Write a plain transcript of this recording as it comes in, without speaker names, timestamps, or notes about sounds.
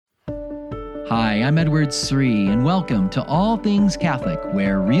Hi, I'm Edward Sri, and welcome to All Things Catholic,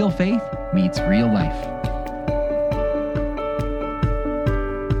 where real faith meets real life.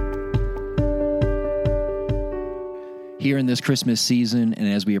 Here in this Christmas season, and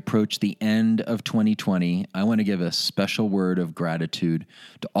as we approach the end of 2020, I want to give a special word of gratitude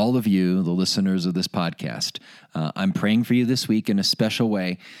to all of you, the listeners of this podcast. I'm praying for you this week in a special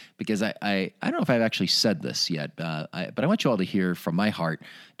way because I don't know if I've actually said this yet, but I want you all to hear from my heart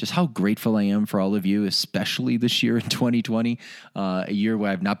just how grateful I am for all of you, especially this year in 2020, a year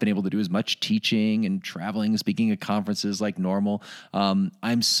where I've not been able to do as much teaching and traveling and speaking at conferences like normal.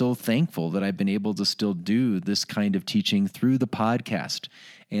 I'm so thankful that I've been able to still do this kind of teaching through the podcast.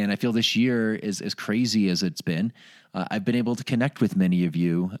 And I feel this year is as crazy as it's been. I've been able to connect with many of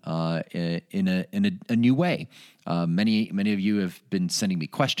you in a new way. Many of you have been sending me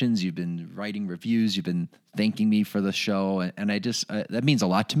questions. You've been writing reviews. You've been thanking me for the show, and I just that means a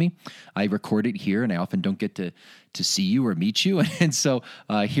lot to me. I record it here, and I often don't get to see you or meet you, and so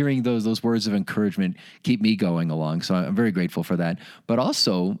hearing those words of encouragement keep me going along. So I'm very grateful for that. But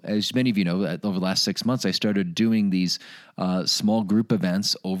also, as many of you know, over the last 6 months, I started doing these small group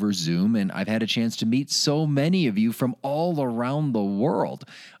events over Zoom, and I've had a chance to meet so many of you from all around the world.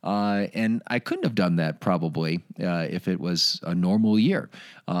 And I couldn't have done that probably if it was a normal year.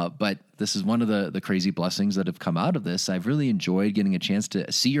 But this is one of the crazy blessings that have come out of this. I've really enjoyed getting a chance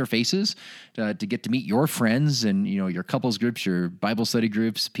to see your faces, to get to meet your friends and your couples groups, your Bible study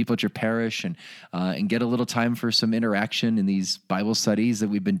groups, people at your parish, and get a little time for some interaction in these Bible studies that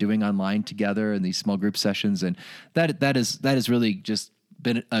we've been doing online together and these small group sessions. And that is really just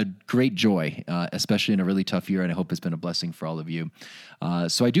been a great joy, especially in a really tough year, and I hope it's been a blessing for all of you.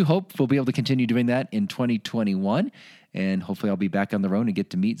 So I do hope we'll be able to continue doing that in 2021, and hopefully I'll be back on the road and get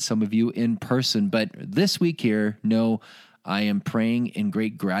to meet some of you in person. But this week here, I am praying in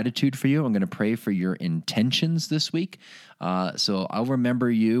great gratitude for you. I'm going to pray for your intentions this week. So I'll remember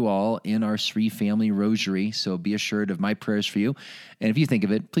you all in our Sri Family Rosary, so be assured of my prayers for you. And if you think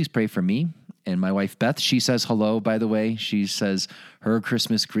of it, please pray for me and my wife, Beth. She says hello, by the way. She says her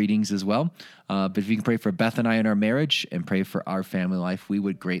Christmas greetings as well. But if you can pray for Beth and I in our marriage and pray for our family life, we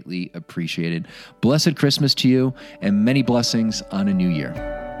would greatly appreciate it. Blessed Christmas to you and many blessings on a new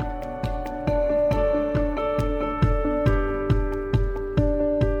year.